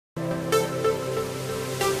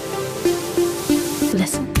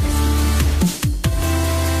listen.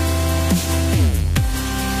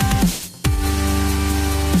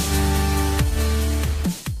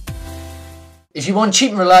 If you want cheap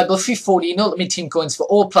and reliable FIFA 14 Ultimate Team coins for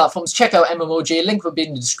all platforms, check out MMOJ, link will be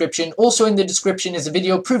in the description. Also in the description is a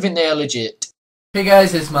video proving they are legit. Hey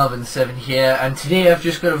guys, it's Melvin7 here, and today I've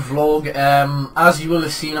just got a vlog. As you will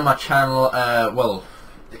have seen on my channel, well,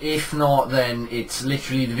 if not then it's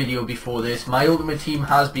literally the video before this. My Ultimate Team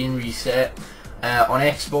has been reset on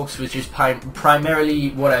Xbox, which is primarily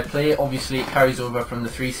what I play. Obviously it carries over from the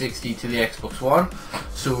 360 to the Xbox One,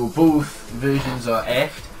 so both versions are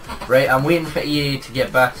effed. Right, I'm waiting for EA to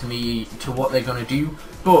get back to me to what they're going to do,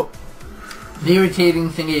 but the irritating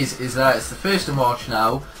thing is that it's the 1st of March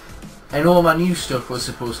now, and all my new stuff was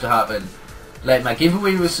supposed to happen. Like, my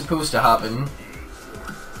giveaway was supposed to happen,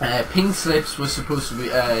 pink slips was supposed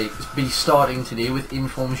to be starting today with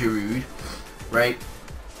Inform Giroud, right,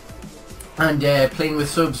 and playing with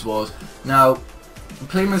subs was. Now,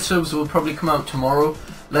 playing with subs will probably come out tomorrow.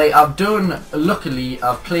 Like, luckily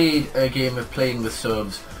I've played a game of playing with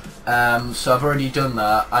subs, so I've already done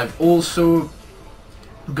that. I've also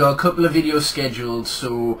got a couple of videos scheduled,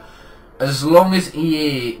 so as long as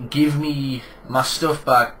EA give me my stuff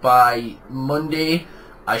back by Monday,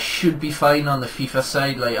 I should be fine on the FIFA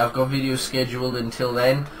side. Like, I've got videos scheduled until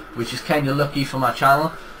then, which is kind of lucky for my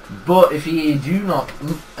channel. But if EA do not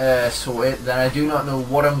sort it, then I do not know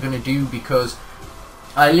what I'm going to do, because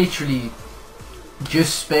I literally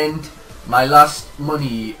just spent my last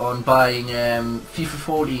money on buying FIFA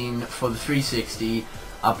 14 for the 360.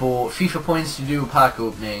 I bought FIFA points to do a pack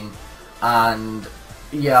opening, and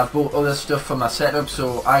yeah, I've bought other stuff for my setup,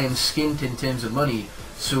 so I am skint in terms of money.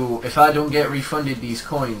 So if I don't get refunded these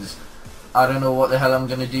coins, I don't know what the hell I'm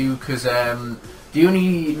gonna do, because the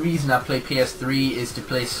only reason I play PS3 is to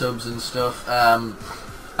play subs and stuff.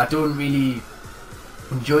 I don't really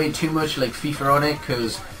enjoy it too much, like FIFA on it,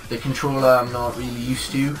 because the controller I'm not really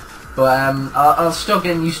used to, but I'll start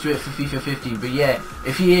getting used to it for FIFA 15. But yeah,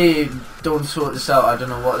 if EA don't sort this out, I don't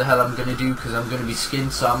know what the hell I'm gonna do, because I'm gonna be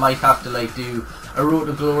skinned, so I might have to like do a Road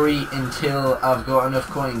to Glory until I've got enough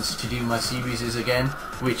coins to do my series again,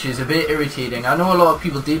 which is a bit irritating. I know a lot of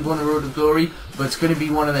people did want a Road to Glory, but it's gonna be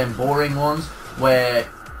one of them boring ones where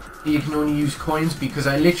you can only use coins, because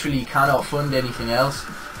I literally cannot fund anything else.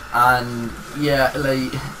 And yeah,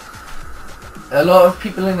 like, a lot of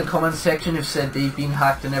people in the comments section have said they've been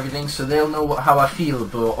hacked and everything, so they'll know how I feel.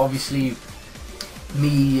 But obviously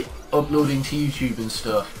me uploading to YouTube and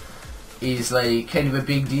stuff is like kind of a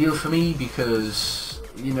big deal for me, because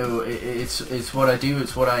you know, it's what I do,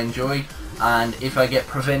 it's what I enjoy, and if I get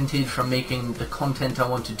prevented from making the content I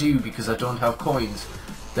want to do because I don't have coins,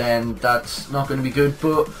 then that's not going to be good.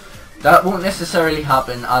 But that won't necessarily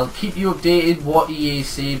happen. I'll keep you updated what EA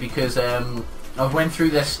say, because I've went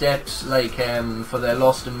through their steps, like for their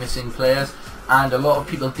lost and missing players, and a lot of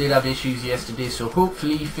people did have issues yesterday, so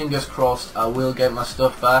hopefully, fingers crossed, I will get my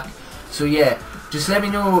stuff back. So yeah, just let me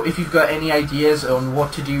know if you've got any ideas on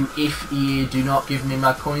what to do if EA do not give me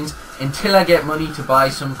my coins, until I get money to buy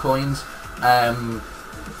some coins,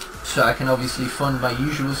 so I can obviously fund my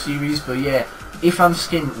usual series. But yeah, if I'm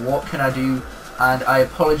skint, what can I do? And I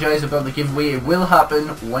apologise about the giveaway. It will happen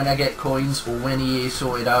when I get coins, or when EA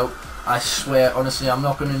sort it out. I swear, honestly, I'm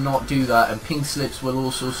not going to not do that, and pink slips will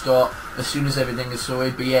also start as soon as everything is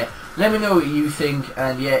sorted. But yeah, let me know what you think,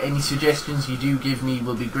 and yeah, any suggestions you do give me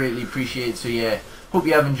will be greatly appreciated. So yeah, hope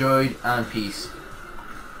you have enjoyed, and peace.